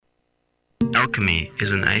Alchemy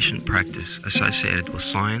is an ancient practice associated with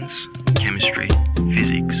science, chemistry,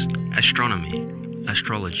 physics, astronomy,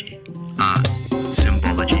 astrology, art,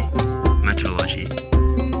 symbology, metallurgy,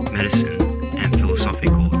 medicine, and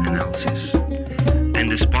philosophical analysis.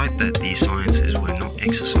 And despite that these sciences were not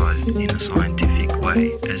exercised in a scientific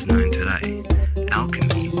way as known today,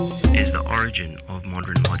 alchemy is the origin of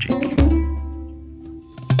modern logic.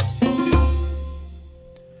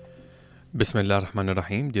 Bismillah ar-Rahman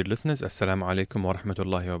ar-Rahim. Dear listeners, Assalamu alaikum wa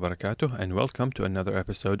rahmatullahi wa barakatuh, and welcome to another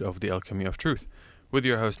episode of The Alchemy of Truth with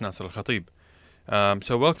your host Nasser al-Khatib.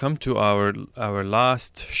 So welcome to our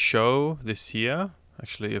last show this year.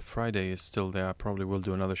 Actually, if Friday is still there, I probably will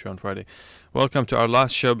do another show on Friday. Welcome to our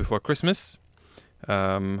last show before Christmas.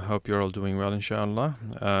 Hope you're all doing well, inshallah.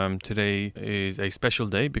 Today is a special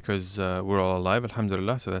day because we're all alive,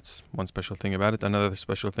 alhamdulillah, so that's one special thing about it. Another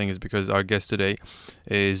special thing is because our guest today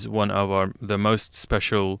is one of the most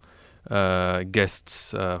special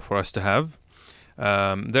guests for us to have.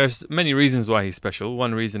 There's many reasons why he's special.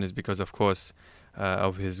 One reason is because, of course,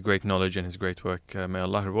 of his great knowledge and his great work. May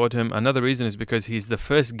Allah reward him. Another reason is because he's the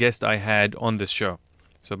first guest I had on this show.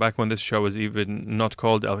 So back when this show was even not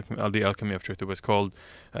called The Alchemy of Truth, it was called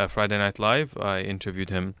Friday Night Live, I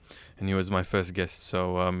interviewed him, and he was my first guest.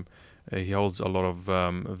 So he holds a lot of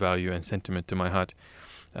value and sentiment to my heart.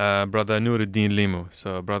 Brother Nuruddeen Lemu.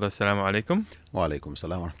 So, brother, assalamu alaikum. Wa alaikum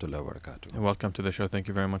salam wa rahmatullahi wa barakatuh. Welcome to the show. Thank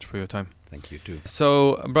you very much for your time. Thank you too.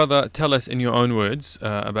 So, brother, tell us in your own words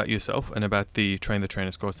about yourself and about the Train the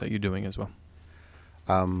Trainers course that you're doing as well.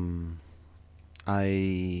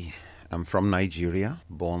 I'm from Nigeria,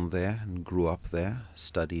 born there and grew up there,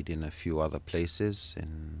 studied in a few other places,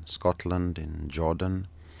 in Scotland, in Jordan,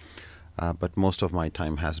 but most of my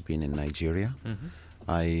time has been in Nigeria. Mm-hmm.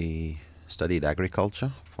 I studied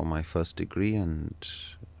agriculture for my first degree and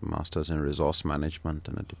a master's in resource management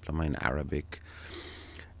and a diploma in Arabic.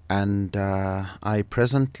 And I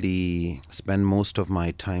presently spend most of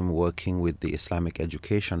my time working with the Islamic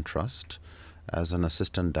Education Trust as an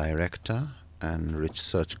assistant director and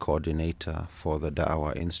research coordinator for the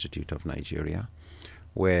Da'wah Institute of Nigeria,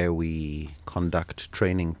 where we conduct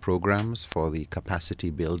training programs for the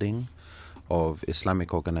capacity building of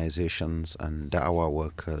Islamic organizations and Da'wah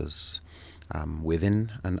workers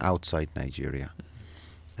within and outside Nigeria.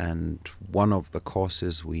 And one of the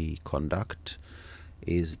courses we conduct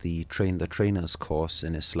is the Train the Trainers course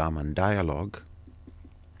in Islam and Dialogue,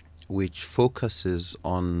 which focuses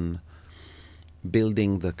on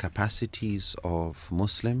building the capacities of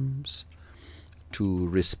Muslims to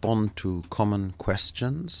respond to common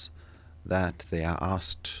questions that they are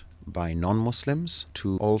asked by non-Muslims,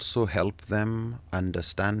 to also help them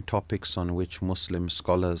understand topics on which Muslim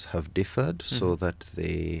scholars have differed, so that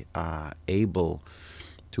they are able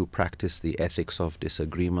to practice the ethics of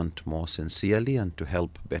disagreement more sincerely and to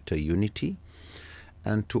help better unity,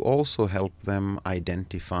 and to also help them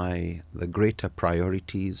identify the greater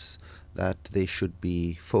priorities that they should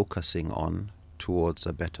be focusing on towards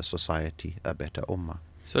a better society, a better ummah.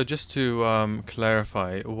 So just to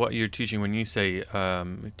clarify, what you're teaching when you say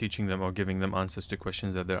teaching them or giving them answers to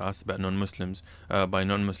questions that they're asked about non-Muslims, by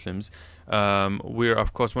non-Muslims, we're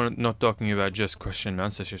not talking about just question and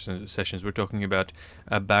answer sessions. We're talking about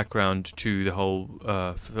a background to the whole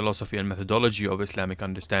philosophy and methodology of Islamic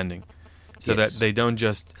understanding. So Yes. that they don't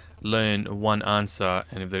just learn one answer,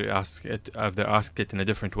 and if they're asked it in a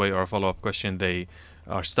different way or a follow-up question, they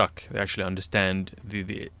are stuck. They actually understand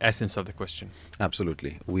the essence of the question.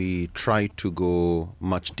 Absolutely. We try to go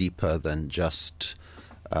much deeper than just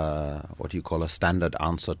what you call a standard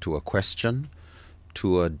answer to a question,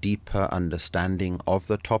 to a deeper understanding of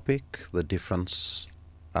the topic, the difference,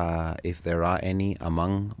 if there are any,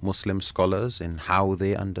 among Muslim scholars in how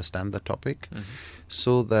they understand the topic,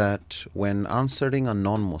 so that when answering a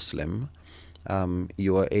non-Muslim,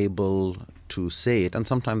 you are able to say it, and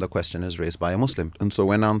sometimes the question is raised by a Muslim. And so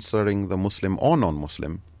when answering the Muslim or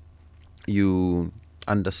non-Muslim, you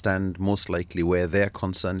understand most likely where their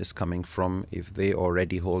concern is coming from. If they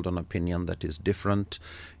already hold an opinion that is different,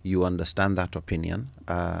 you understand that opinion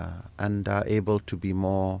and are able to be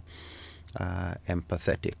more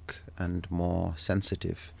empathetic and more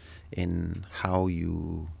sensitive in how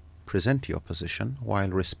you present your position while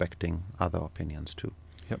respecting other opinions too.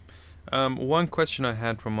 Yep. One question I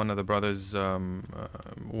had from one of the brothers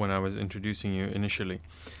when I was introducing you initially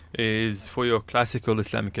is for your classical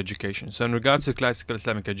Islamic education. So in regards to classical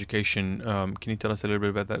Islamic education, can you tell us a little bit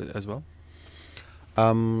about that as well?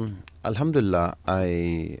 Alhamdulillah,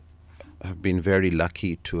 I have been very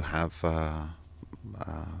lucky to have a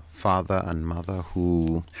father and mother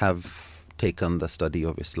who have taken the study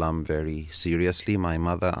of Islam very seriously. My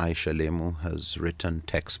mother, Aisha Lemu, has written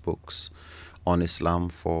textbooks on Islam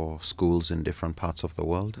for schools in different parts of the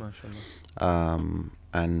world.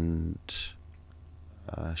 And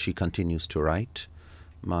she continues to write.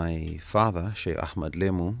 My father, Sheikh Ahmad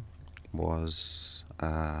Lemu, was,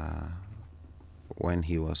 when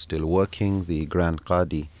he was still working, the Grand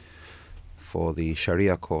Qadi for the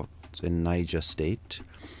Sharia court in Niger State.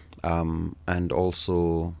 And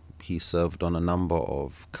also he served on a number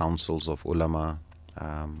of councils of ulama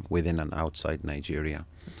within and outside Nigeria.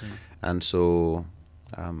 And so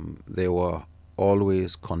they were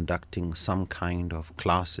always conducting some kind of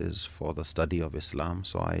classes for the study of Islam.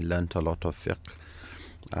 So I learnt a lot of fiqh,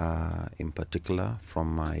 in particular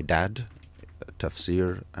from my dad,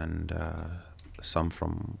 tafsir, and some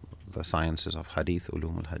from the sciences of hadith,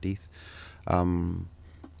 ulum al hadith.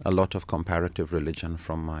 A lot of comparative religion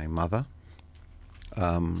from my mother.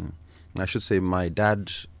 I should say my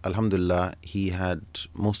dad, alhamdulillah, he had,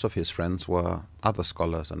 most of his friends were other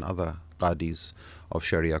scholars and other qadis of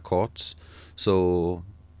Sharia courts. So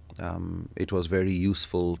it was very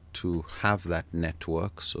useful to have that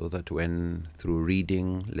network, so that when through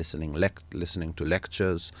reading, listening to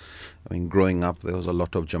lectures, I mean, growing up, there was a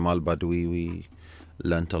lot of Jamal Badawi. We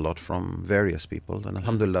learnt a lot from various people, and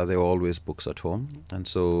alhamdulillah, there were always books at home. And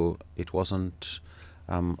so it wasn't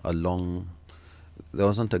there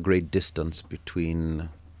wasn't a great distance between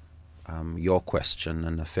your question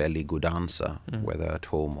and a fairly good answer, whether at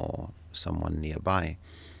home or someone nearby.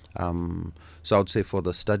 So I would say for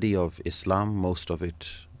the study of Islam, most of it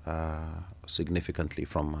significantly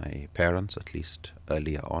from my parents, at least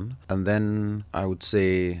earlier on. And then I would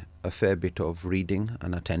say a fair bit of reading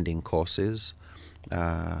and attending courses,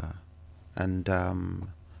 and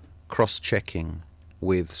cross-checking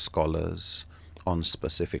with scholars on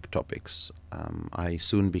specific topics. I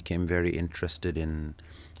soon became very interested in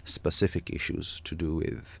specific issues to do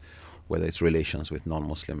with whether it's relations with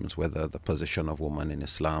non-Muslims, whether the position of women in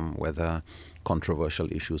Islam, whether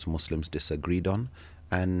controversial issues Muslims disagreed on.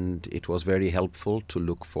 And it was very helpful to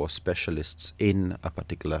look for specialists in a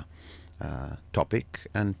particular topic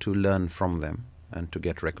and to learn from them and to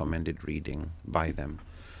get recommended reading by them.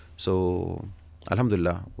 So,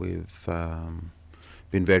 alhamdulillah, we've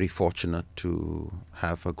been very fortunate to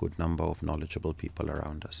have a good number of knowledgeable people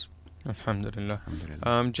around us. Alhamdulillah.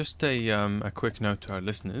 Just a quick note to our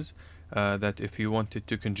listeners, that if you wanted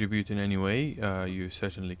to contribute in any way, you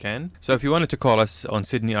certainly can. So if you wanted to call us on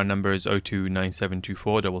Sydney, our number is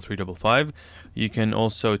 0297243355. You can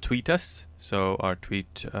also tweet us. So our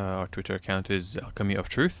Twitter account is Alchemy of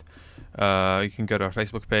Truth. You can go to our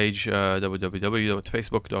Facebook page,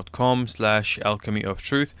 www.facebook.com/Alchemy of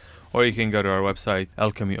Truth, or you can go to our website,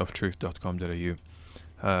 alchemyoftruth.com.au.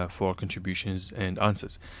 For contributions and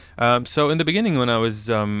answers. So in the beginning, when I was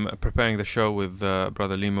preparing the show with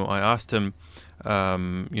Brother Lemu, I asked him,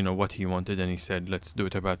 what he wanted, and he said, let's do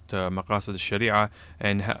it about Maqasid al Sharia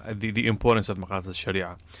and the importance of Maqasid al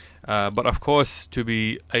Sharia. But of course, to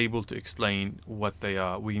be able to explain what they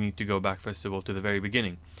are, we need to go back first of all to the very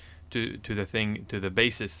beginning, to the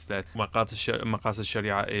basis that Maqasid al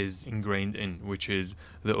Sharia is ingrained in, which is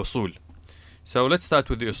the Usool. So let's start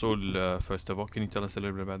with the Usool first of all. Can you tell us a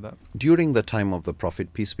little bit about that? During the time of the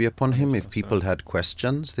Prophet, peace be upon him, if people had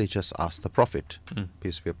questions, they just asked the Prophet,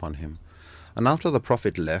 peace be upon him. And after the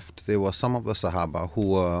Prophet left, there were some of the Sahaba who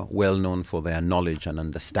were well known for their knowledge and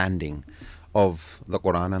understanding of the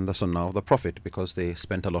Quran and the Sunnah of the Prophet, because they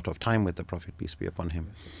spent a lot of time with the Prophet, peace be upon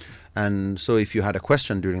him. And so if you had a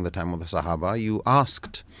question during the time of the Sahaba, you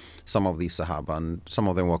asked some of these Sahaba, and some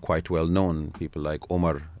of them were quite well known, people like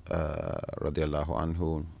Umar, radiallahu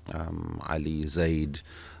anhu, Ali, Zayd,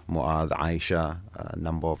 Mu'adh, Aisha, a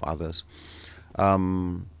number of others.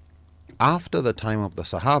 After the time of the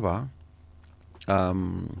Sahaba,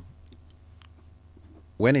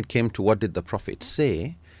 when it came to what did the Prophet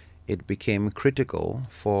say, it became critical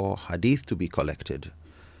for hadith to be collected.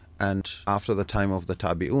 And after the time of the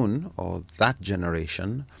Tabi'un, or that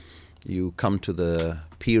generation, you come to the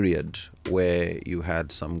period where you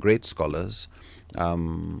had some great scholars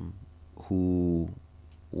who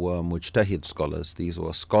were mujtahid scholars. These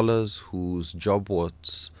were scholars whose job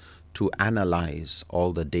was to analyze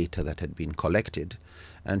all the data that had been collected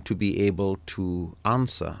and to be able to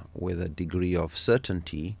answer with a degree of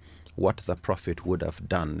certainty what the Prophet would have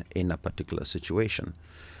done in a particular situation.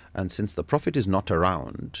 And since the Prophet is not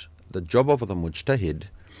around, the job of the mujtahid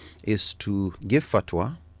is to give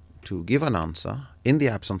fatwa, to give an answer in the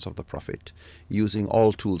absence of the Prophet, using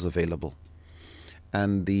all tools available.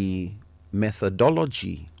 And the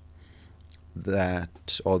methodology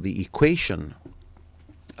or the equation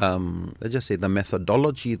let's just say the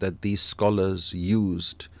methodology that these scholars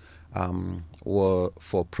used were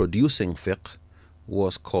for producing fiqh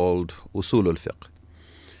was called Usool al Fiqh.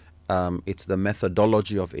 It's the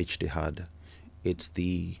methodology of ijtihad. It's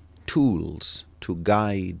the tools to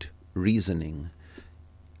guide reasoning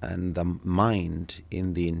and the mind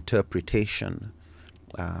in the interpretation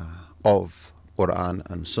of Quran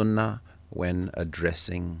and Sunnah when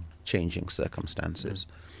addressing changing circumstances.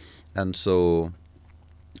 And so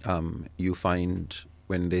you find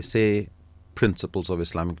when they say principles of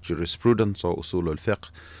Islamic jurisprudence or Usool al Fiqh,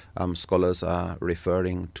 scholars are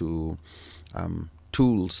referring to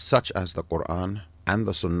tools such as the Quran and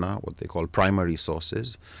the Sunnah, what they call primary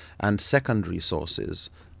sources, and secondary sources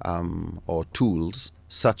or tools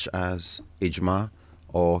such as ijma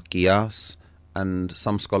or qiyas, and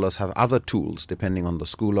some scholars have other tools depending on the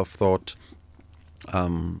school of thought,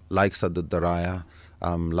 like Sadd al-Daraya,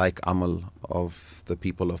 like Amal of the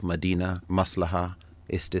people of Medina, Maslaha,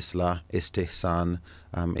 Istislah, Istihsan,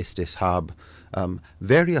 Istishab,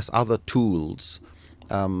 various other tools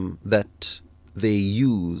that they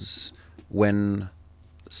use when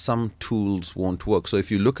some tools won't work. So if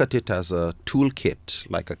you look at it as a toolkit,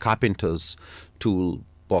 like a carpenter's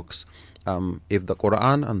toolbox, if the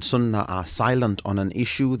Quran and Sunnah are silent on an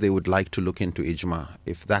issue, they would like to look into ijma.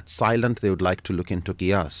 If that's silent, they would like to look into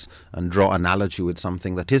qiyas and draw analogy with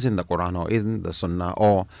something that is in the Quran or in the Sunnah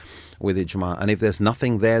or with ijma. And if there's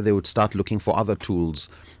nothing there, they would start looking for other tools,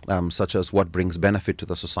 such as what brings benefit to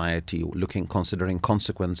the society, considering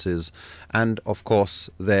consequences. And of course,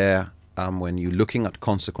 when you're looking at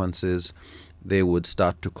consequences, they would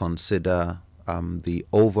start to consider the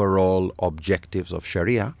overall objectives of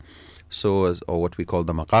Sharia, or what we call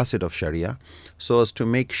the Maqasid of Sharia, so as to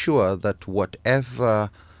make sure that whatever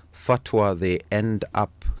fatwa they end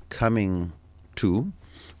up coming to,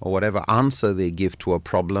 or whatever answer they give to a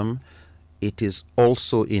problem, it is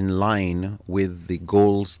also in line with the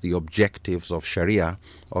goals, the objectives of Sharia,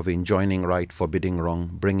 of enjoining right, forbidding wrong,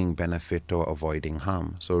 bringing benefit or avoiding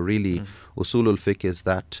harm. So really, Usool al Fiqh is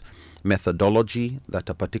that methodology that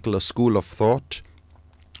a particular school of thought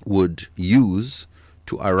would use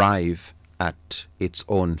to arrive at its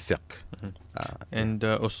own fiqh. And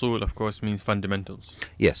usul, of course, means fundamentals.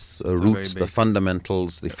 Yes, roots, the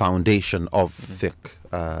fundamentals, the foundation of fiqh.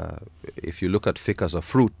 If you look at fiqh as a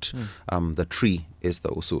fruit, the tree is the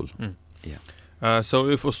usul. Yeah. So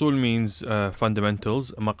if usul means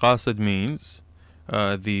fundamentals, maqasid means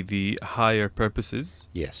the higher purposes.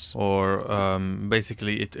 Yes. Or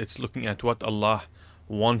basically it's looking at what Allah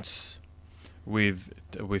wants with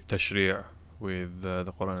tashri', with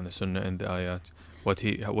the Quran and the Sunnah and the ayat, what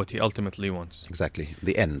he ultimately wants. Exactly,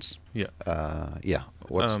 the ends. Yeah.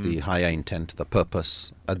 What's the higher intent, the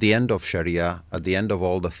purpose? At the end of Sharia, at the end of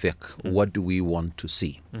all the fiqh, what do we want to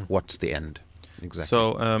see? What's the end? Exactly.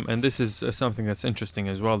 So, and this is something that's interesting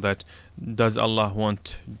as well, that does Allah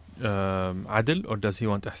want adl or does he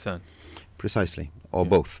want ihsan? Precisely, or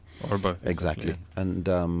both. Or both. Exactly.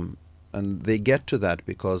 And they get to that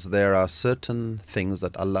because there are certain things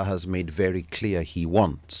that Allah has made very clear He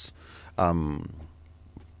wants.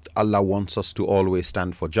 Allah wants us to always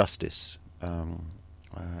stand for justice,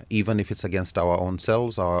 even if it's against our own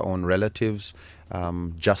selves, our own relatives.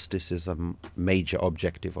 Justice is a major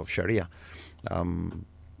objective of Sharia.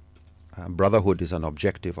 Brotherhood is an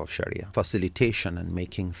objective of Sharia. Facilitation and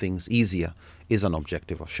making things easier is an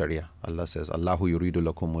objective of Sharia. Allah says, Allahu yuridu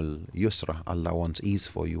lakumul yusra. Allah wants ease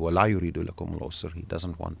for you. Wala yuridu lakumul usr. He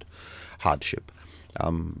doesn't want hardship.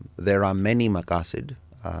 There are many maqasid.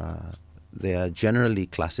 They are generally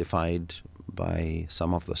classified by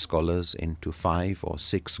some of the scholars into 5 or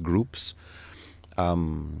 6 groups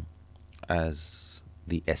as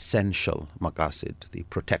the essential maqasid, the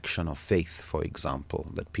protection of faith, for example,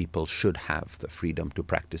 that people should have the freedom to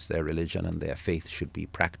practice their religion and their faith should be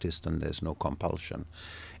practiced and there's no compulsion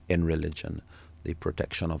in religion. The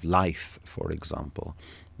protection of life, for example,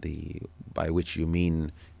 by which you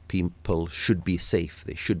mean people should be safe,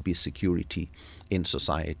 there should be security in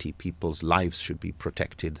society, people's lives should be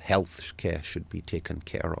protected, health care should be taken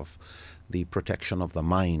care of. The protection of the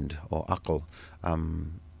mind, or aql,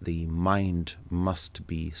 the mind must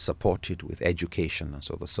be supported with education, and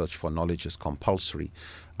so the search for knowledge is compulsory.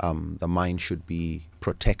 The mind should be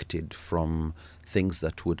protected from things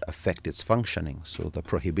that would affect its functioning, so the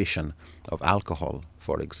prohibition of alcohol,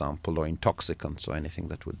 for example, or intoxicants or anything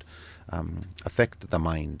that would affect the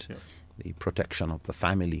mind. The protection of the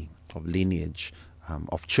family, of lineage,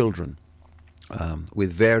 of children,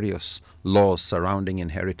 with various laws surrounding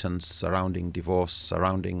inheritance, surrounding divorce,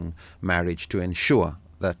 surrounding marriage, to ensure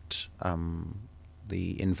that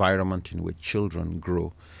the environment in which children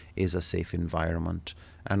grow is a safe environment,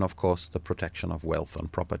 and of course the protection of wealth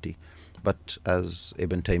and property. But as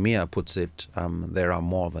Ibn Taymiyyah puts it, there are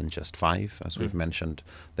more than just five, as we've mentioned.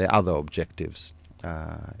 There are other objectives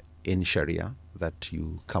in Sharia that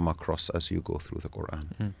you come across as you go through the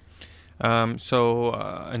Quran. So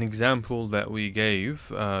an example that we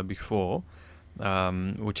gave before,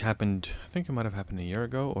 which happened, I think it might have happened a year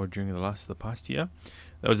ago or during the past year.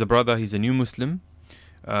 There was a brother, he's a new Muslim,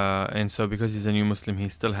 and so because he's a new Muslim, he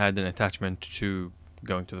still had an attachment to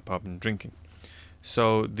going to the pub and drinking.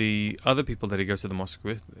 So the other people that he goes to the mosque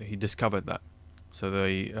with, he discovered that. So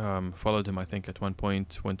they followed him, I think, at one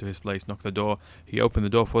point, went to his place, knocked the door. He opened the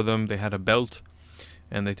door for them. They had a belt,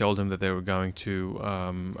 and they told him that they were going to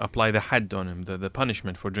apply the hadd on him, the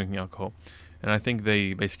punishment for drinking alcohol. And I think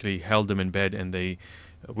they basically held him in bed and they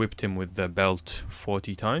whipped him with the belt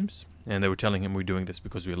 40 times. And they were telling him, we're doing this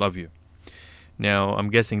because we love you. Now, I'm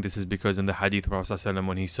guessing this is because in the hadith, Prophet ﷺ,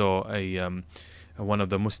 when he saw one of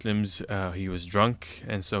the Muslims, he was drunk,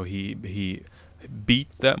 and so he beat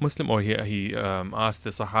that Muslim, or he asked the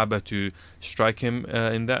Sahaba to strike him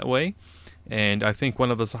in that way. And I think one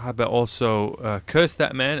of the Sahaba also cursed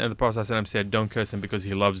that man, and the Prophet ﷺ said, don't curse him because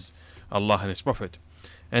he loves Allah and His Prophet.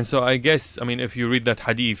 And so I guess, if you read that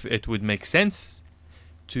hadith, it would make sense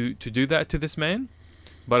to do that to this man.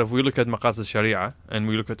 But if we look at Maqasid al Sharia and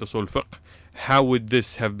we look at Usool al Fiqh, how would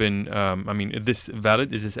this have been, is this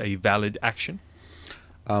valid? Is this a valid action?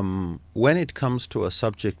 When it comes to a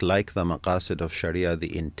subject like the Maqasid of Sharia,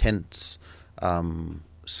 the intents,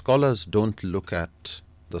 scholars don't look at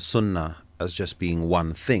the Sunnah as just being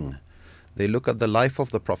one thing. They look at the life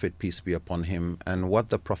of the Prophet, peace be upon him, and what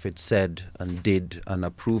the Prophet said and did and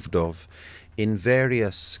approved of in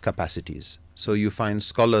various capacities. So you find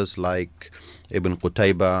scholars like Ibn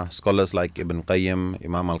Qutaybah, scholars like Ibn Qayyim,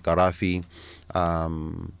 Imam al-Qarafi,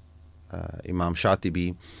 Imam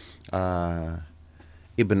Shatibi,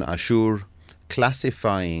 Ibn Ashur,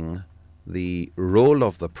 classifying the role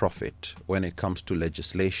of the Prophet when it comes to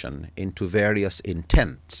legislation into various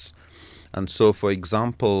intents. And so, for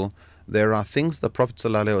example, there are things the Prophet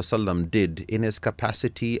ﷺ did in his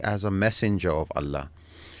capacity as a messenger of Allah.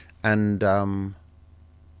 And,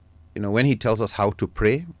 when he tells us how to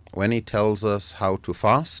pray, when he tells us how to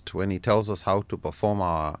fast, when he tells us how to perform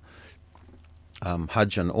our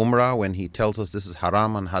Hajj and Umrah, when he tells us this is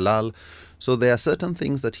haram and halal. So there are certain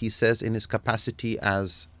things that he says in his capacity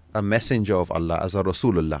as a messenger of Allah, as a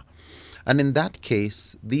Rasulullah. And in that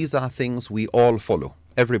case, these are things we all follow.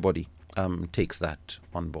 Everybody takes that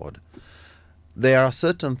on board. There are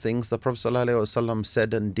certain things the Prophet ﷺ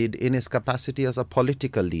said and did in his capacity as a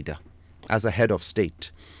political leader, as a head of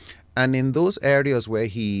state. And in those areas where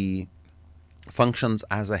he functions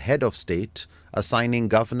as a head of state, assigning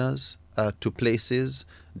governors to places,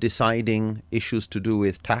 deciding issues to do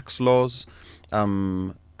with tax laws,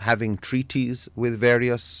 having treaties with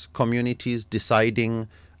various communities, deciding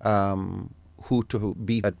who to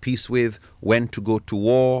be at peace with, when to go to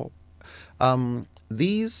war.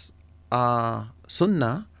 These are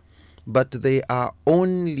sunnah, but they are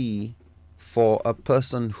only for a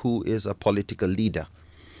person who is a political leader.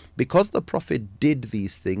 Because the Prophet did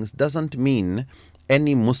these things doesn't mean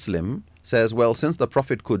any Muslim says, well, since the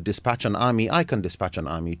Prophet could dispatch an army, I can dispatch an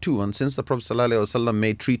army too. And since the Prophet ﷺ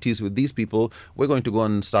made treaties with these people, we're going to go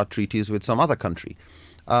and start treaties with some other country.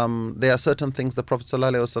 There are certain things the Prophet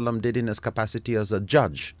ﷺ did in his capacity as a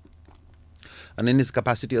judge. And in his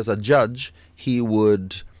capacity as a judge, he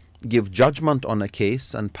would give judgment on a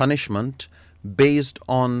case and punishment based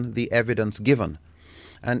on the evidence given.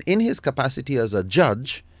 And in his capacity as a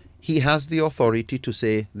judge, he has the authority to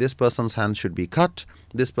say this person's hand should be cut,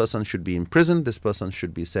 this person should be imprisoned, this person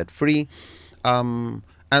should be set free, and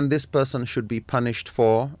this person should be punished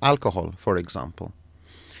for alcohol, for example.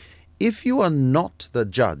 If you are not the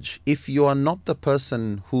judge, if you are not the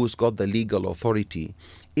person who's got the legal authority,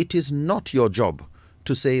 it is not your job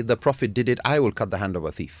to say the Prophet did it, I will cut the hand of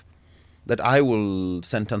a thief, that I will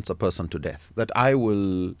sentence a person to death, that I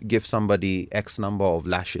will give somebody X number of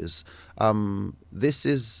lashes. This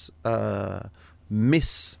is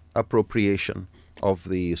misappropriation of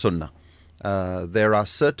the Sunnah. There are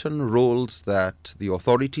certain roles that the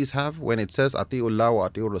authorities have when it says Ati'ullah wa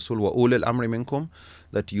Ati'ur Rasul wa ulil amri minkum,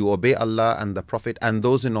 that you obey Allah and the Prophet and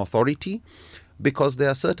those in authority, because there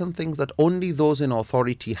are certain things that only those in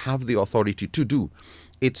authority have the authority to do.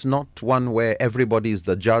 It's not one where everybody is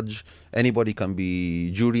the judge, anybody can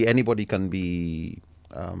be jury, anybody can be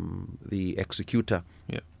the executor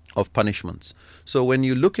of punishments. So when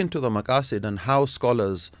you look into the Maqasid and how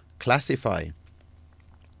scholars classify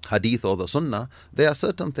hadith or the sunnah, there are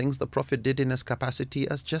certain things the Prophet did in his capacity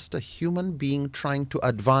as just a human being trying to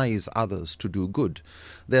advise others to do good.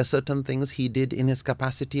 There are certain things he did in his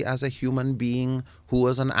capacity as a human being who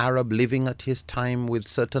was an Arab living at his time, with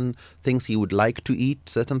certain things he would like to eat,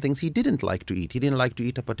 certain things he didn't like to eat. He didn't like to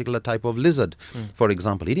eat a particular type of lizard, for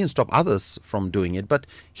example. He didn't stop others from doing it, but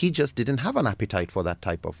he just didn't have an appetite for that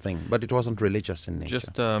type of thing. But it wasn't religious in nature.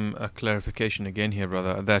 Just a clarification again here,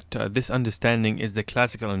 brother, that this understanding is the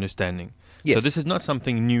classical understanding. Yes. So this is not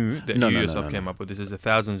something new that No, you no, yourself no, came up with. This is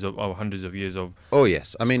thousands of or hundreds of years of. Oh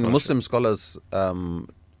yes, I mean, scholarship. Muslim scholars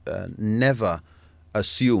never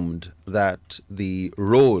assumed that the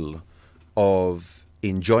role of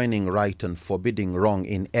enjoining right and forbidding wrong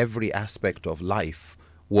in every aspect of life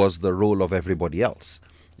was the role of everybody else.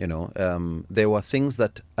 You know, there were things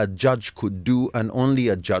that a judge could do and only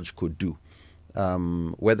a judge could do.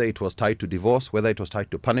 Whether it was tied to divorce, whether it was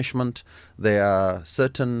tied to punishment, there are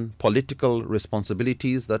certain political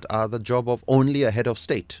responsibilities that are the job of only a head of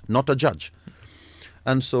state, not a judge.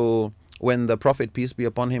 And so when the Prophet, peace be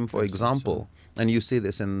upon him, for example, and you see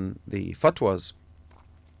this in the fatwas,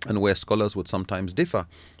 and where scholars would sometimes differ,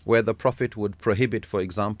 where the Prophet would prohibit, for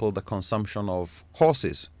example, the consumption of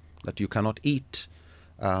horses, that you cannot eat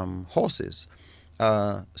horses.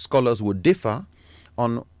 Scholars would differ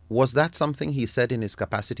on, was that something he said in his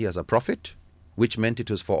capacity as a prophet, which meant it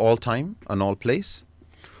was for all time and all place?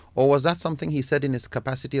 Or was that something he said in his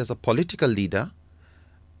capacity as a political leader,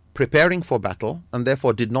 preparing for battle, and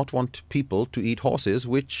therefore did not want people to eat horses,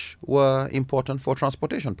 which were important for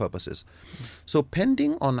transportation purposes? So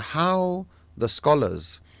depending on how the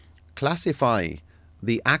scholars classify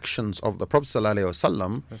the actions of the Prophet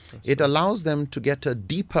ﷺ, it allows them to get a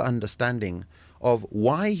deeper understanding of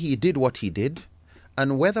why he did what he did,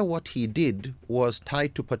 and whether what he did was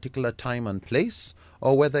tied to particular time and place,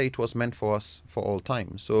 or whether it was meant for us for all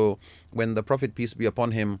time. So when the Prophet, peace be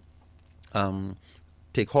upon him,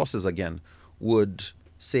 take horses again, would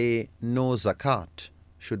say no zakat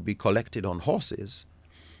should be collected on horses,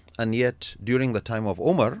 and yet during the time of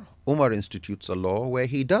Umar institutes a law where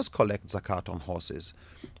he does collect zakat on horses.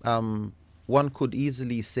 One could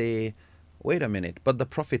easily say, wait a minute, but the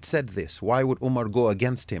Prophet said this. Why would Umar go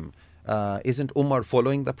against him? Isn't Umar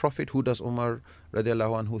following the Prophet? Who does Umar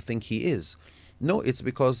radiallahu anhu think he is? No, it's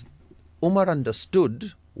because Umar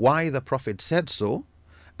understood why the Prophet said so,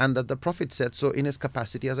 and that the Prophet said so in his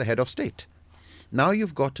capacity as a head of state. Now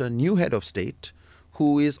you've got a new head of state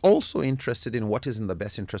who is also interested in what is in the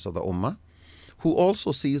best interest of the Ummah, who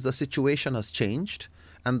also sees the situation has changed,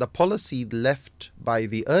 and the policy left by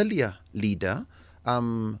the earlier leader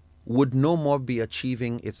would no more be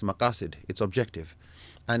achieving its maqasid, its objective.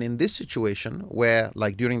 And in this situation, where,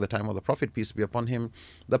 like during the time of the Prophet, peace be upon him,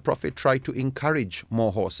 the Prophet tried to encourage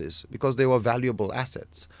more horses because they were valuable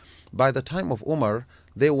assets. By the time of Umar,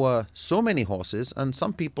 there were so many horses, and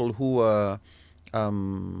some people who were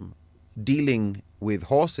dealing with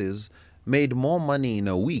horses made more money in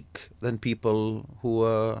a week than people who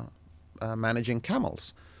were managing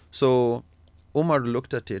camels. So Umar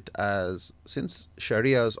looked at it as, since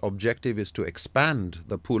Sharia's objective is to expand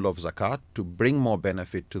the pool of zakat, to bring more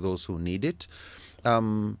benefit to those who need it,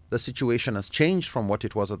 the situation has changed from what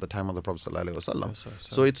it was at the time of the Prophet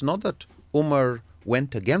ﷺ. So it's not that Umar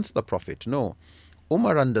went against the Prophet. No,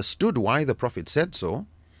 Umar understood why the Prophet said so,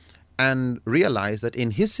 and realized that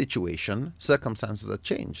in his situation, circumstances had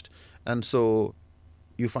changed. And so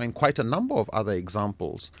you find quite a number of other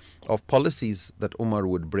examples of policies that Umar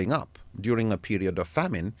would bring up. During a period of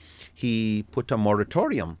famine, he put a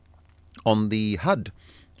moratorium on the had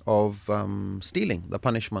of stealing, the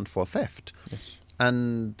punishment for theft. Yes.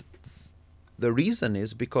 And the reason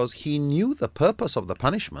is because he knew the purpose of the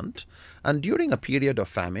punishment, and during a period of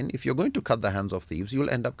famine, if you're going to cut the hands of thieves,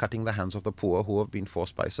 you'll end up cutting the hands of the poor who have been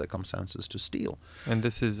forced by circumstances to steal. And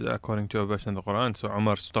this is according to a verse in the Quran. So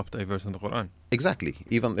Umar stopped a verse in the Quran. Exactly.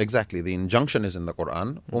 The injunction is in the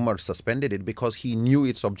Quran. Umar suspended it because he knew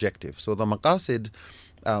its objective. So the maqasid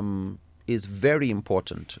is very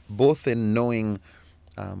important, both in knowing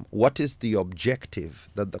what is the objective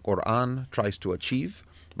that the Quran tries to achieve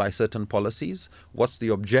by certain policies, what's the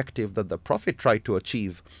objective that the Prophet tried to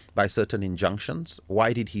achieve by certain injunctions,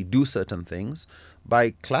 why did he do certain things.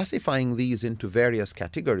 By classifying these into various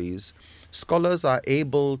categories, scholars are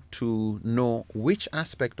able to know which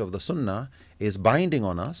aspect of the Sunnah is binding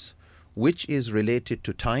on us, which is related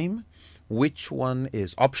to time, which one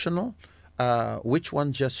is optional, which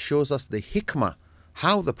one just shows us the hikmah,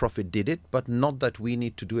 how the Prophet did it, but not that we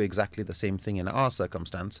need to do exactly the same thing in our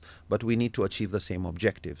circumstance, but we need to achieve the same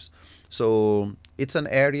objectives. So it's an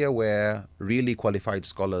area where really qualified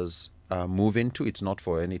scholars move into. It's not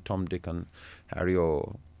for any Tom, Dick and Harry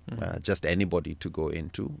or just anybody to go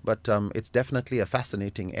into. But it's definitely a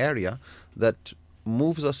fascinating area that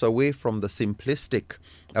moves us away from the simplistic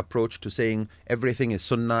approach to saying everything is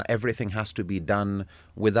sunnah, everything has to be done,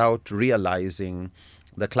 without realizing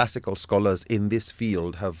the classical scholars in this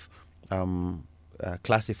field have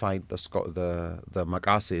classified the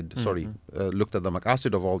maqasid, looked at the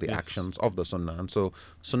maqasid of all the actions of the sunnah. And so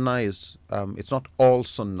sunnah is, it's not all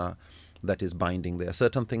sunnah that is binding. There are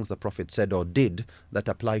certain things the Prophet said or did that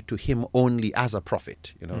apply to him only as a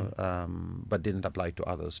prophet, but didn't apply to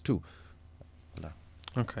others too.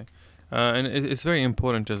 Okay. And it's very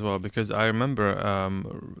important as well, because I remember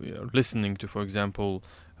listening to, for example,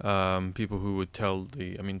 people who would tell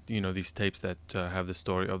these tapes that have the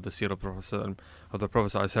story of the Seerah of the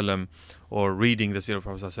Prophet ﷺ, or reading the Seerah of the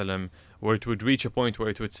Prophet ﷺ, where it would reach a point where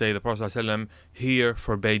it would say the Prophet ﷺ here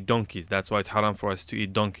forbade donkeys. That's why it's haram for us to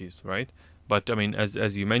eat donkeys, right? But I mean,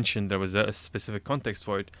 as you mentioned, there was a specific context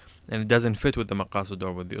for it, and it doesn't fit with the maqasid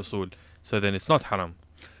or with the usul. So then it's not haram.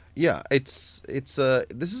 Yeah, this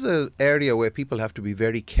is an area where people have to be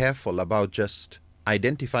very careful about just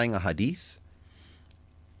identifying a hadith.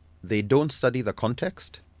 They don't study the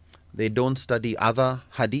context. They don't study other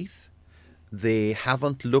hadith. They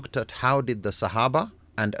haven't looked at how did the Sahaba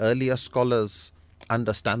and earlier scholars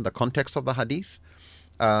understand the context of the hadith.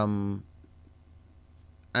 And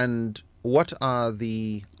what are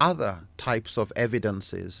the other types of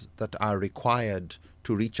evidences that are required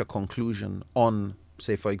to reach a conclusion on,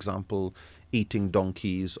 say, for example, eating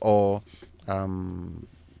donkeys, or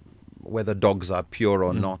whether dogs are pure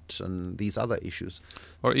or not, and these other issues.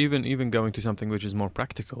 Or even going to something which is more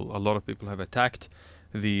practical. A lot of people have attacked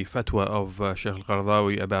the fatwa of Sheikh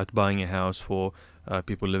al-Qaradawi about buying a house for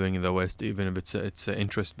people living in the West, even if it's an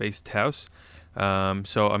interest-based house.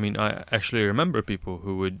 So, I mean, I actually remember people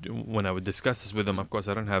who would, when I would discuss this with them, of course,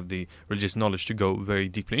 I don't have the religious knowledge to go very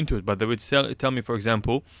deeply into it, but they would tell me, for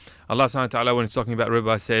example, Allah subhanahu wa ta'ala, when it's talking about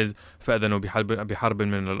riba, says, فَأَذَنُوا بِحَرْبٍ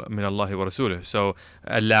مِّنَ اللَّهِ وَرَسُولِهِ. So,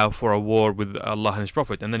 allow for a war with Allah and His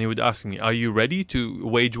Prophet. And then he would ask me, are you ready to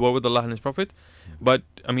wage war with Allah and His Prophet? But,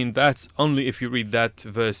 I mean, that's only if you read that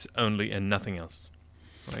verse only and nothing else,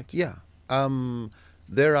 right? Yeah.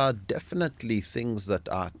 There are definitely things that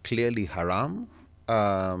are clearly haram,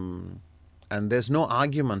 and there's no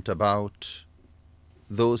argument about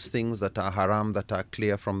those things that are haram that are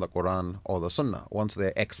clear from the Quran or the Sunnah, once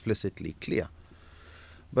they're explicitly clear.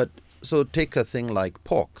 But so take a thing like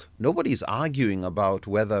pork. Nobody's arguing about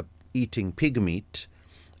whether eating pig meat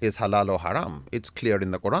is halal or haram. It's clear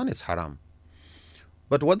in the Quran it's haram.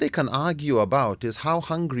 But what they can argue about is how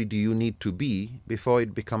hungry do you need to be before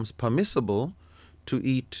it becomes permissible to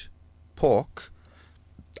eat pork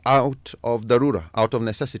out of darura, out of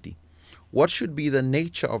necessity. What should be the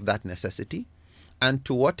nature of that necessity, and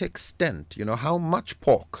to what extent, how much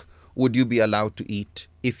pork would you be allowed to eat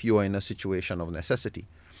if you are in a situation of necessity?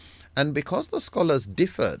 And because the scholars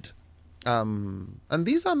differed, and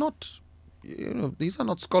these are not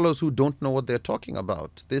scholars who don't know what they're talking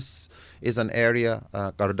about. This is an area,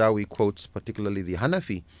 Qaradawi quotes particularly the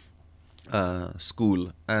Hanafi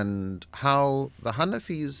school, and how the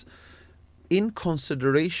Hanafis, in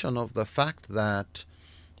consideration of the fact that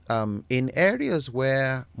in areas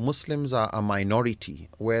where Muslims are a minority,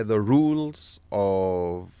 where the rules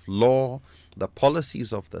of law, the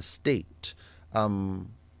policies of the state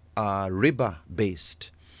are riba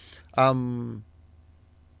based,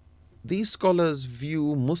 these scholars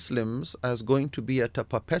view Muslims as going to be at a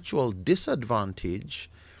perpetual disadvantage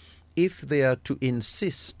if they are to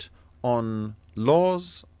insist on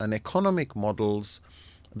laws and economic models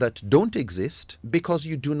that don't exist because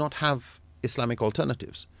you do not have Islamic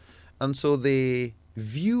alternatives. And so they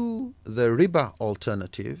view the riba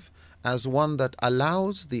alternative as one that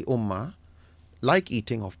allows the ummah, like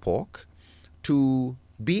eating of pork, to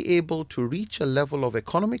be able to reach a level of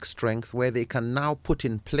economic strength where they can now put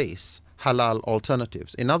in place halal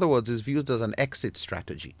alternatives. In other words, it's viewed as an exit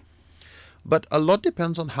strategy. But a lot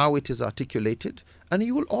depends on how it is articulated, and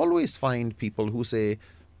you will always find people who say,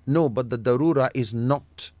 no, but the darura is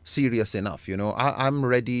not serious enough. I'm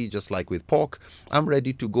ready, just like with pork, I'm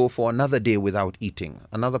ready to go for another day without eating.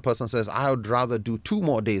 Another person says, I would rather do 2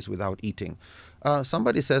 more days without eating.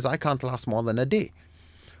 Somebody says, I can't last more than a day.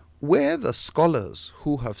 Where the scholars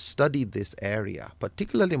who have studied this area,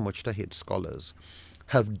 particularly mujtahid scholars,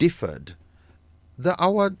 have differed,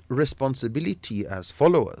 our responsibility as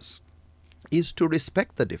followers is to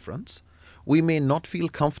respect the difference. We may not feel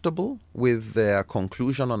comfortable with their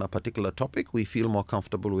conclusion on a particular topic. We feel more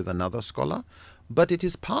comfortable with another scholar. But it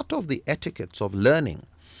is part of the etiquettes of learning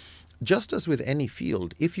just as with any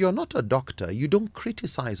field, if you're not a doctor, you don't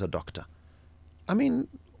criticize a doctor. I mean,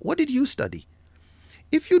 what did you study?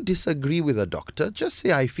 If you disagree with a doctor, just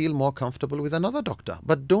say, I feel more comfortable with another doctor.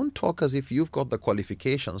 But don't talk as if you've got the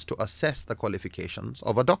qualifications to assess the qualifications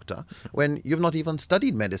of a doctor when you've not even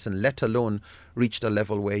studied medicine, let alone reached a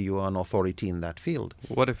level where you are an authority in that field.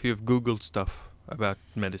 What if you've Googled stuff about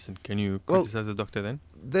medicine? Can you criticize the doctor then?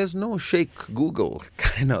 There's no shake Google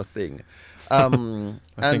kind of thing. I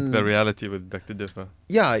think the reality would beg to differ.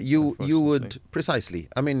 Yeah, you would, precisely.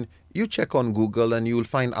 I mean, you check on Google and you'll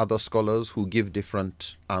find other scholars who give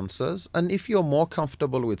different answers. And if you're more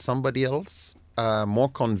comfortable with somebody else, more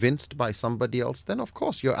convinced by somebody else, then of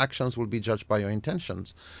course your actions will be judged by your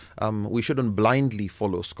intentions. We shouldn't blindly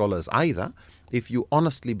follow scholars either if you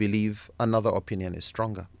honestly believe another opinion is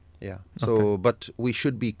stronger. Yeah. So, Okay. but we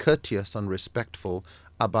should be courteous and respectful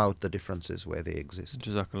about the differences where they exist.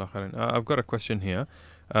 Jazakallah khairan. I've got a question here.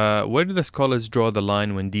 Where do the scholars draw the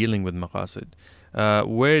line when dealing with maqasid?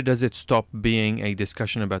 Where does it stop being a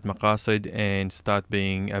discussion about maqasid and start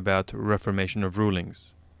being about reformation of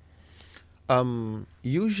rulings?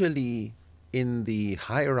 Usually in the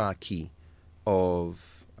hierarchy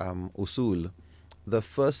of usul, the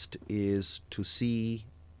first is to see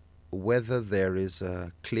whether there is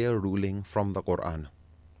a clear ruling from the Quran.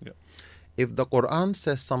 Yeah. If the Quran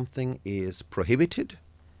says something is prohibited,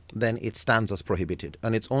 then it stands as prohibited.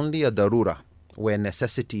 And it's only a darura, where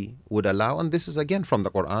necessity would allow, and this is again from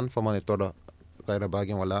the Quran,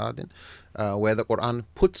 where the Quran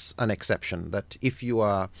puts an exception that if you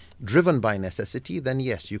are driven by necessity, then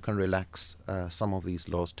yes, you can relax some of these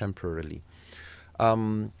laws temporarily.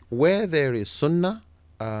 Where there is sunnah,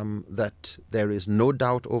 that there is no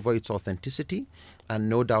doubt over its authenticity and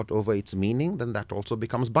no doubt over its meaning, then that also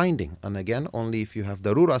becomes binding. And again, only if you have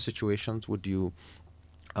darura situations would you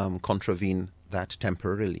contravene that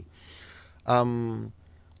temporarily.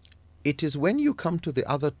 It is when you come to the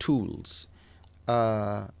other tools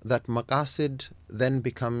that maqasid then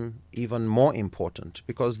become even more important,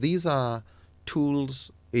 because these are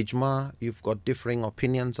tools. Ijma, you've got differing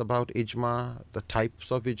opinions about ijma, the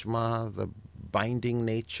types of ijma, the binding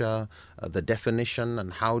nature, the definition,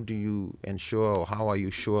 and how do you ensure, or how are you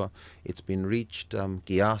sure it's been reached.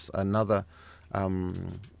 Qiyas, another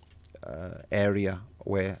area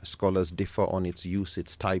where scholars differ on its use,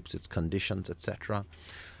 its types, its conditions, etc.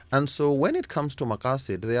 And so when it comes to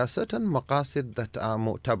maqasid, there are certain maqasid that are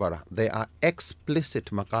mu'tabara. They are explicit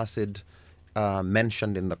maqasid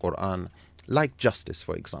mentioned in the Quran, like justice,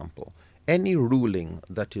 for example. Any ruling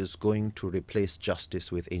that is going to replace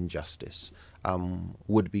justice with injustice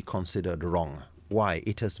would be considered wrong. Why?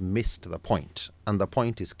 It has missed the point, and the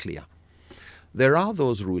point is clear. There are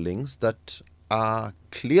those rulings that are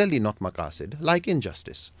clearly not maqasid, like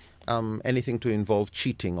injustice. Anything to involve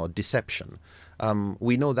cheating or deception.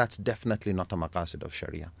 We know that's definitely not a maqasid of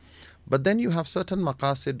Sharia. But then you have certain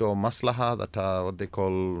maqasid or maslaha that are what they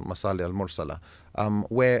call masali al-mursala,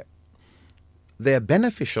 where they're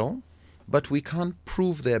beneficial, but we can't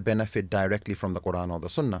prove their benefit directly from the Quran or the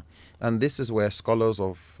Sunnah. And this is where scholars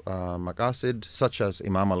of maqasid, such as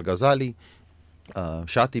Imam al-Ghazali,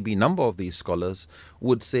 Shatibi, number of these scholars,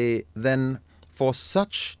 would say then for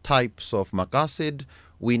such types of maqasid,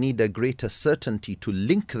 we need a greater certainty to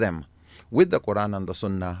link them with the Quran and the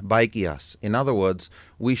Sunnah by qiyas. In other words,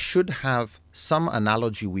 we should have some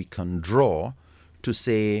analogy we can draw to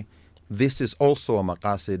say this is also a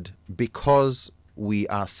maqasid because we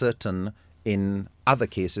are certain in other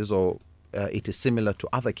cases, or it is similar to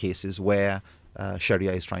other cases where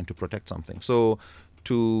Sharia is trying to protect something. So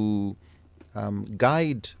to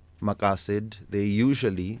guide maqasid, they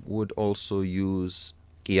usually would also use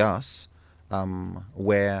qiyas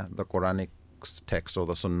where the Quranic text or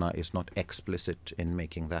the Sunnah is not explicit in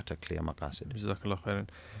making that a clear maqasid. Jazakallah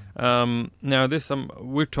khairan. Now, this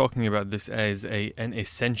we're talking about this as an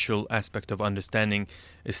essential aspect of understanding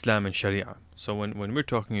Islam and Sharia. So when we're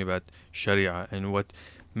talking about Sharia and what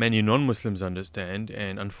many non-Muslims understand,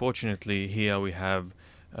 and unfortunately here we have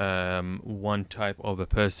one type of a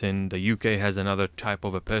person, the UK has another type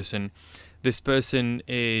of a person. This person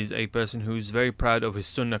is a person who's very proud of his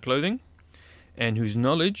Sunnah clothing, and whose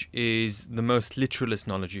knowledge is the most literalist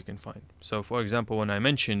knowledge you can find. So, for example, when I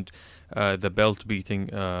mentioned the belt beating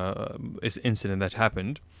incident that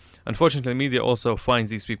happened, unfortunately, media also finds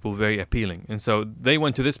these people very appealing. And so they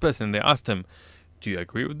went to this person and they asked him, do you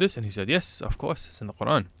agree with this? And he said, yes, of course, it's in the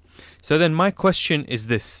Quran. So then my question is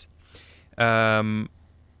this.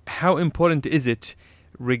 How important is it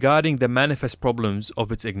regarding the manifest problems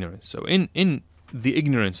of its ignorance? So in the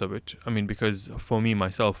ignorance of it, I mean, because for me,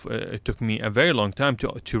 myself, it took me a very long time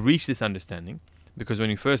to reach this understanding. Because when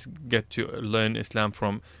you first get to learn Islam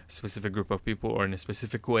from a specific group of people or in a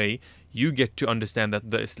specific way, you get to understand that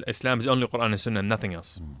Islam is only Quran and Sunnah and nothing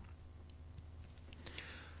else.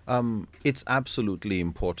 It's absolutely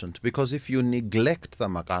important, because if you neglect the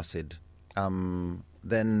maqasid,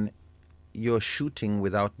 then you're shooting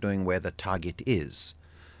without knowing where the target is.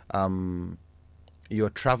 You're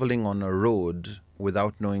traveling on a road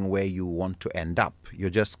without knowing where you want to end up. You're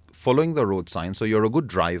just following the road sign. So you're a good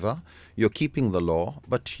driver, you're keeping the law,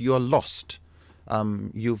 but you're lost.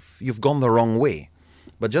 You've gone the wrong way.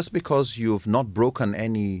 But just because you've not broken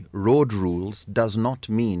any road rules does not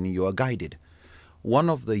mean you are guided.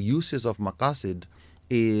 One of the uses of maqasid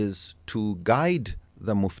is to guide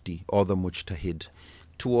the mufti or the mujtahid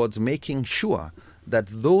towards making sure that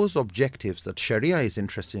those objectives that Sharia is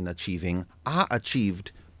interested in achieving are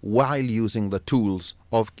achieved while using the tools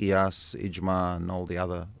of qiyas, ijma, and all the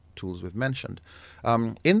other tools we've mentioned.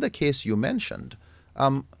 In the case you mentioned,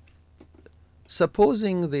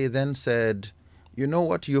 supposing they then said, you know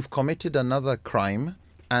what, you've committed another crime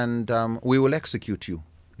and we will execute you.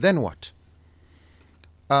 Then what?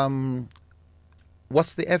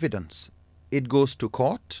 What's the evidence? It goes to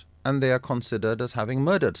court and they are considered as having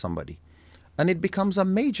murdered somebody. And it becomes a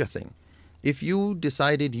major thing. If you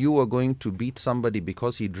decided you were going to beat somebody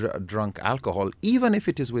because he drunk alcohol, even if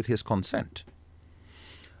it is with his consent,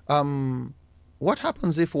 what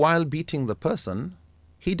happens if while beating the person,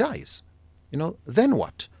 he dies? Then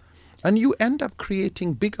what? And you end up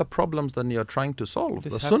creating bigger problems than you're trying to solve.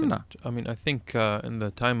 This the happened, Sunnah. I think in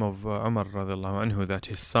the time of Umar radiallahu anhu, that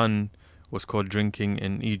his son was caught drinking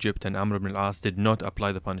in Egypt, and Amr ibn al-As did not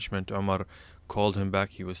apply the punishment. Umar called him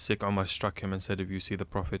back. He was sick. Umar struck him and said, if you see the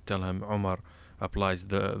Prophet, tell him Umar applies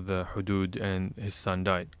the hudud, and his son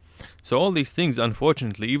died. So all these things,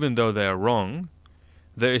 unfortunately, even though they are wrong,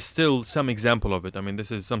 there is still some example of it. I mean, this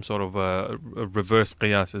is some sort of a reverse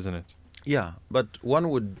qiyas, isn't it? Yeah, but one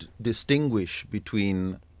would distinguish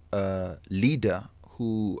between a leader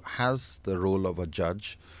who has the role of a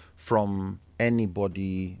judge from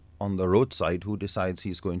anybody on the roadside who decides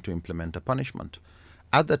he's going to implement a punishment.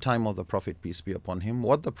 At the time of the Prophet, peace be upon him,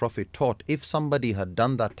 what the Prophet taught, if somebody had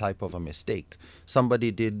done that type of a mistake,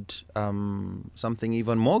 somebody did something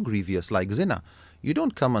even more grievous like zina, you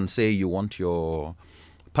don't come and say you want your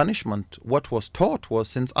punishment. What was taught was,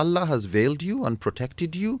 since Allah has veiled you and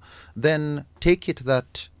protected you, then take it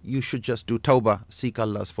that you should just do tawbah, seek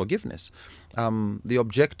Allah's forgiveness. The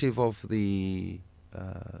objective of the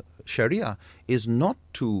Sharia is not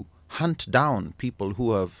to hunt down people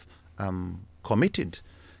who have committed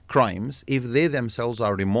crimes if they themselves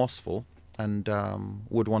are remorseful and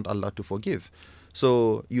would want Allah to forgive.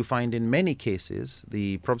 So you find in many cases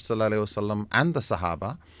the Prophet ﷺ and the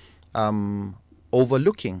Sahaba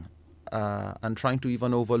overlooking and trying to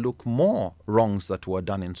even overlook more wrongs that were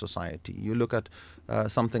done in society. You look at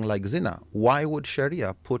something like zina. Why would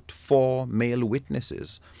Sharia put 4 male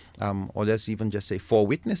witnesses, or let's even just say 4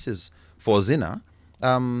 witnesses for zina,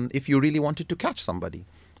 if you really wanted to catch somebody?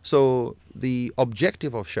 So the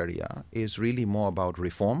objective of Sharia is really more about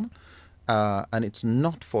reform, and it's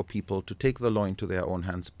not for people to take the law into their own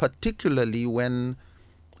hands, particularly when,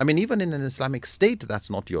 even in an Islamic state, that's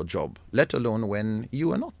not your job, let alone when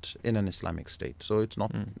you are not in an Islamic state. So it's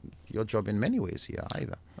not your job in many ways here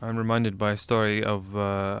either. I'm reminded by a story of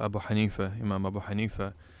Imam Abu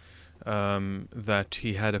Hanifa, that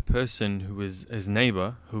he had a person who was his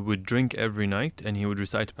neighbor who would drink every night, and he would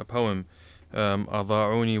recite a poem,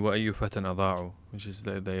 أضاعوني وأي فتى أضاعوا, which is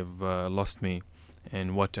that they've lost me,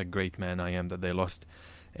 and what a great man I am that they lost.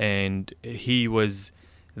 And he was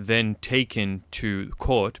then taken to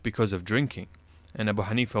court because of drinking, and Abu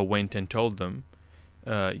Hanifa went and told them,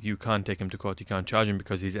 you can't take him to court, you can't charge him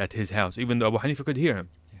because he's at his house, even though Abu Hanifa could hear him.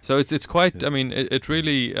 Yeah. So it's quite, it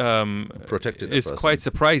really protected is quite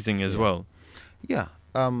surprising as well. Yeah,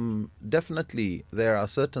 definitely there are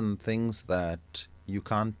certain things that you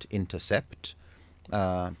can't intercept.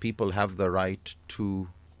 People have the right to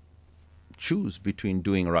choose between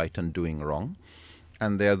doing right and doing wrong.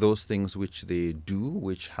 And there are those things which they do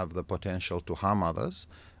which have the potential to harm others.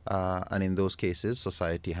 And in those cases,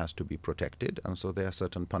 society has to be protected. And so there are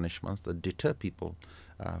certain punishments that deter people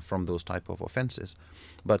from those type of offenses.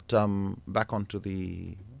 But back onto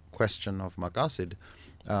the question of maqasid,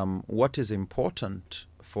 what is important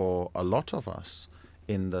for a lot of us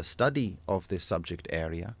in the study of this subject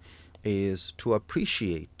area is to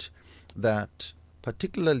appreciate that,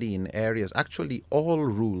 particularly in areas, actually all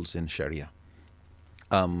rules in Sharia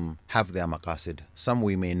have their maqasid. Some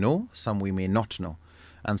we may know, some we may not know.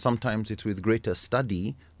 And sometimes it's with greater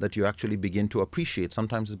study that you actually begin to appreciate.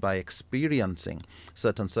 Sometimes it's by experiencing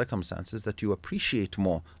certain circumstances that you appreciate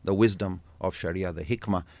more the wisdom of Sharia, the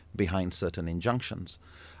hikmah behind certain injunctions.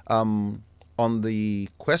 On the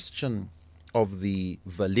question of the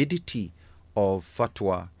validity of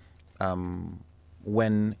fatwa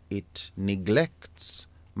when it neglects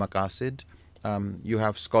maqasid, you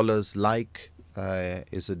have scholars like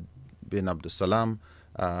Izzad bin Abdul Salam,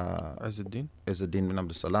 Izzuddin bin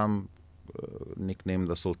Abdul Salam, nicknamed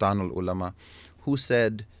the Sultan al Ulama, who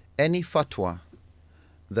said any fatwa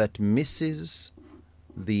that misses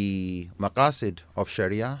the maqasid of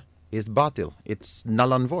Sharia is batil, it's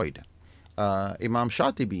null and void. Imam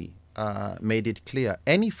Shatibi made it clear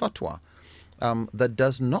any fatwa that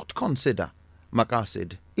does not consider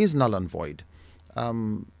maqasid is null and void.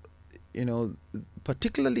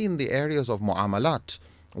 Particularly in the areas of mu'amalat,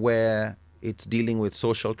 where it's dealing with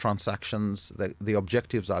social transactions, the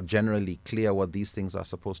objectives are generally clear what these things are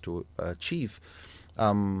supposed to achieve.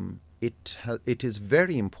 It is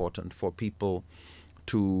very important for people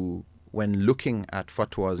to, when looking at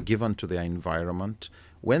fatwas given to their environment,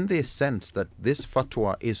 when they sense that this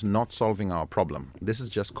fatwa is not solving our problem, this is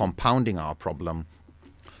just compounding our problem,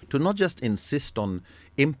 to not just insist on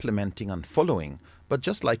implementing and following, but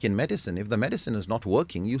just like in medicine, if the medicine is not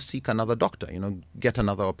working, you seek another doctor, get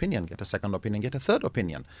another opinion, get a second opinion, get a third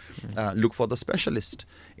opinion. Look for the specialist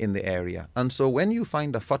in the area. And so when you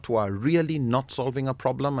find a fatwa really not solving a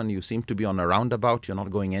problem and you seem to be on a roundabout, you're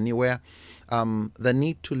not going anywhere, the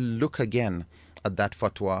need to look again at that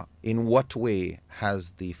fatwa. In what way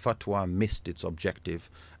has the fatwa missed its objective,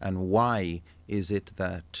 and why is it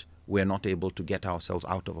that we're not able to get ourselves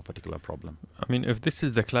out of a particular problem? I mean, if this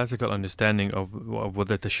is the classical understanding of what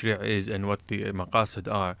the tashri' is and what the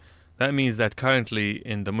maqasid are, that means that currently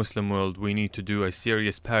in the Muslim world we need to do a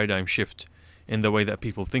serious paradigm shift in the way that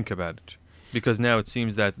people think about it. Because now it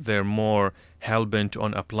seems that they're more hell-bent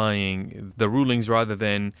on applying the rulings rather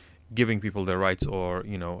than giving people their rights, or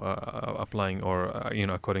applying, or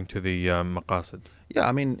according to the maqasid. Yeah,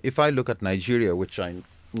 I mean, if I look at Nigeria, which I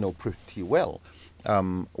know pretty well,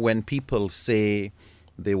 when people say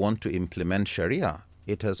they want to implement Sharia,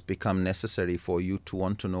 it has become necessary for you to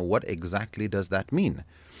want to know what exactly does that mean.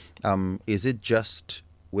 Is it just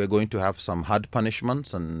we're going to have some hard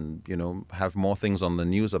punishments and have more things on the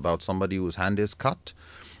news about somebody whose hand is cut?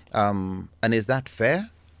 And is that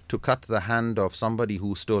fair, to cut the hand of somebody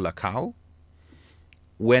who stole a cow,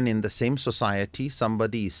 when in the same society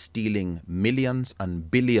somebody is stealing millions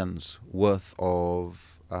and billions worth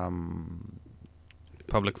of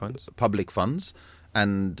public funds,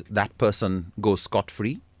 and that person goes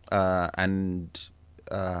scot-free? And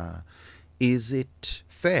is it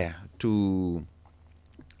fair to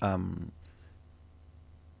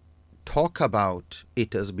talk about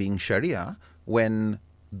it as being Sharia when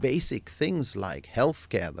basic things like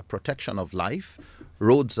healthcare, the protection of life,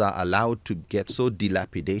 roads are allowed to get so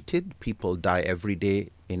dilapidated, people die every day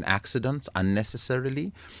in accidents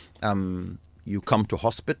unnecessarily? You come to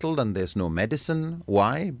hospital and there's no medicine.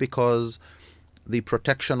 Why? Because the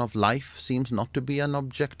protection of life seems not to be an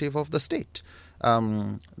objective of the state.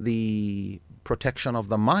 The protection of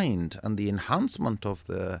the mind and the enhancement of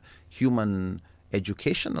the human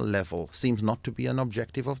educational level seems not to be an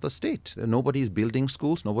objective of the state. Nobody is building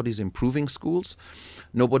schools, nobody is improving schools,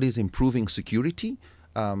 nobody is improving security,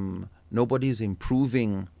 nobody is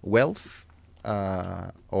improving wealth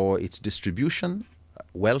or its distribution.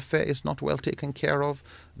 Welfare is not well taken care of.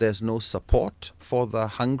 There's no support for the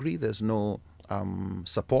hungry. There's no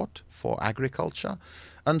support for agriculture.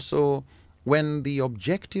 And so when the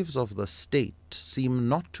objectives of the state seem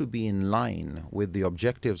not to be in line with the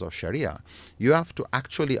objectives of Sharia, you have to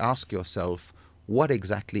actually ask yourself, what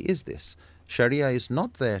exactly is this? Sharia is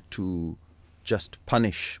not there to just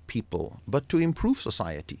punish people, but to improve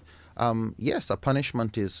society. Yes, a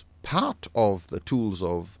punishment is part of the tools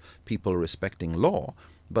of people respecting law,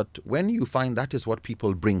 but when you find that is what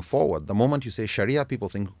people bring forward, the moment you say Sharia, people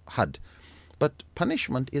think had. But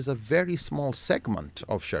punishment is a very small segment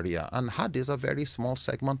of Sharia, and had is a very small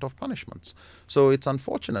segment of punishments. So it's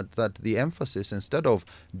unfortunate that the emphasis, instead of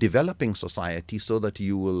developing society so that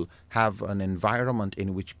you will have an environment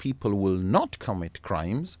in which people will not commit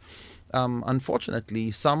crimes,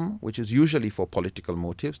 unfortunately, some, which is usually for political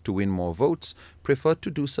motives, to win more votes, prefer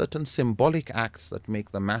to do certain symbolic acts that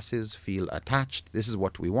make the masses feel attached. This is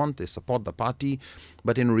what we want. They support the party.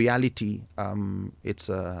 But in reality, it's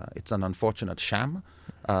an unfortunate sham.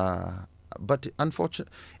 But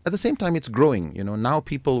unfortunately, at the same time, it's growing. Now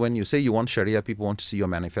people, when you say you want Sharia, people want to see your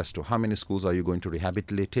manifesto. How many schools are you going to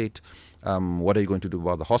rehabilitate? What are you going to do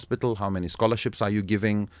about the hospital? How many scholarships are you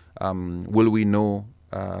giving? Will we know?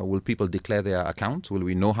 Will people declare their accounts? Will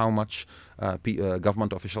we know how much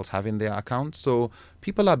government officials have in their accounts? So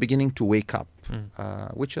people are beginning to wake up,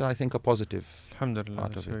 which is, I think, a positive Alhamdulillah,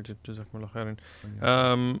 part that's of very it. good. Jazakumullah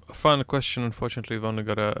khairan. Final question. Unfortunately, we've only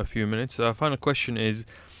got a few minutes. Final question is,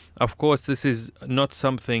 of course, this is not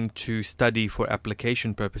something to study for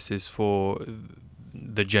application purposes for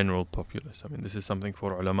the general populace. I mean, this is something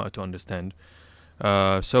for ulama to understand.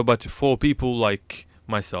 But for people like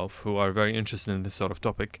myself who are very interested in this sort of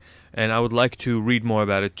topic, and I would like to read more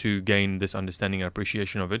about it to gain this understanding and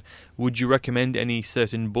appreciation of it, would you recommend any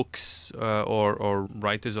certain books or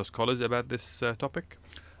writers or scholars about this topic?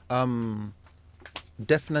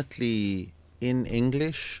 Definitely in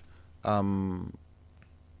English,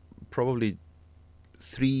 probably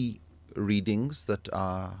 3 readings that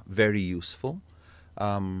are very useful.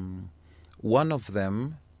 One of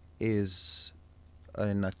them is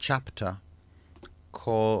in a chapter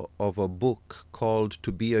of a book called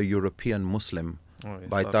To Be a European Muslim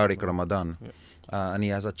by Tariq Ramadan. Yeah. And he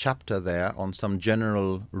has a chapter there on some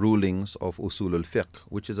general rulings of Usool al Fiqh,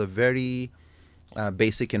 which is a very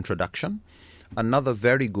basic introduction. Another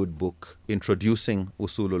very good book introducing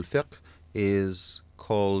Usool al Fiqh is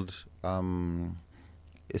called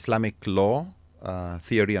Islamic Law,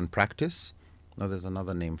 Theory and Practice. No, there's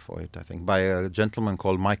another name for it, I think, by a gentleman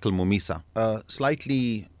called Michael Mumisa.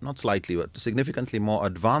 Significantly more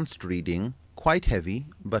advanced reading, quite heavy,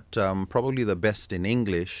 but probably the best in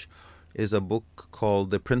English, is a book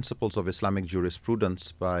called The Principles of Islamic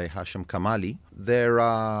Jurisprudence by Hashim Kamali. There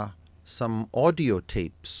are some audio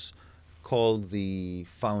tapes called The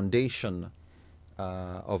Foundation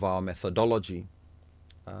of Our Methodology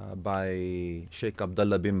by Sheikh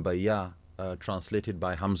Abdullah bin Bayya, translated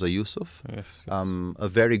by Hamza Yusuf. Yes. A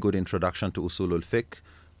very good introduction to Usool al Fiqh.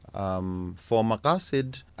 For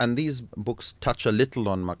Maqasid, and these books touch a little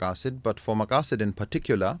on Maqasid, but for Maqasid in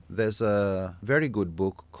particular, there's a very good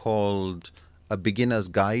book called A Beginner's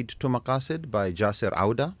Guide to Maqasid by Jasir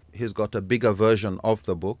Auda. He's got a bigger version of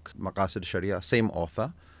the book, Maqasid al Sharia, same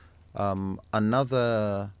author.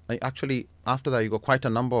 After that, you got quite a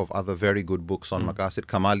number of other very good books on Maqasid.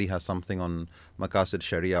 Kamali has something on Maqasid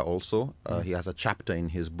Sharia also. He has a chapter in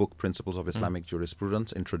his book, Principles of Islamic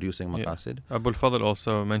Jurisprudence, introducing Maqasid. Abu al-Fadl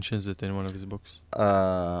also mentions it in one of his books.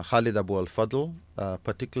 Khalid Abu al-Fadl,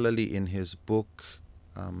 particularly in his book,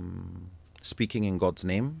 Speaking in God's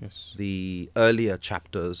Name. Yes. The earlier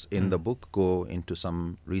chapters in the book go into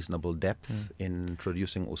some reasonable depth in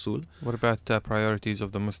introducing usul. What about priorities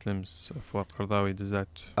of the Muslims for Qardawi? Does that...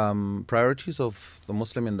 Priorities of the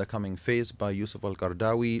Muslim in the Coming Phase by Yusuf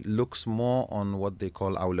al-Qardawi looks more on what they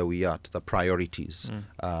call awlawiyat, the priorities,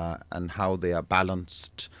 and how they are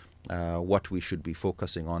balanced, what we should be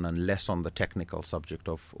focusing on, and less on the technical subject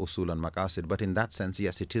of usul and maqasid. But in that sense,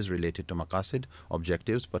 yes, it is related to maqasid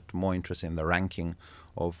objectives, but more interested in the ranking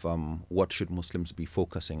of what should Muslims be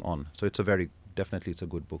focusing on. So it's definitely it's a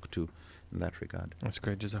good book too in that regard. That's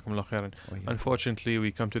great. Jazakumullah khairan. Oh, yeah. Unfortunately,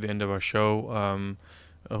 we come to the end of our show.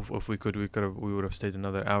 If we would have stayed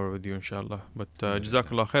another hour with you, inshallah. But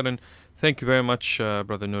Jazakallah khairan. Thank you very much,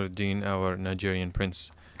 Brother Nuruddeen, our Nigerian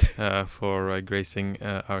prince, for gracing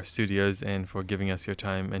our studios and for giving us your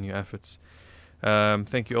time and your efforts.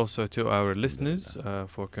 Thank you also to our listeners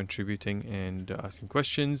for contributing and asking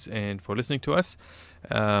questions and for listening to us.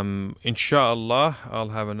 Inshallah, I'll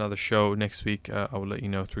have another show next week. I will let you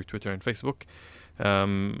know through Twitter and Facebook.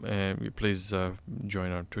 And please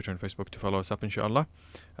join our Twitter and Facebook to follow us up, inshallah.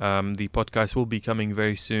 The podcast will be coming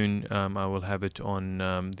very soon. I will have it on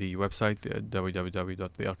the website,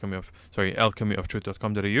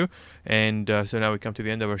 alchemyoftruth.com.au. And so now we come to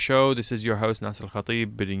the end of our show. This is your host, Nasser Al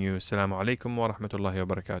Khatib, bidding you Assalamu alaikum wa rahmatullahi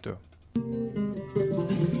wa barakatuh.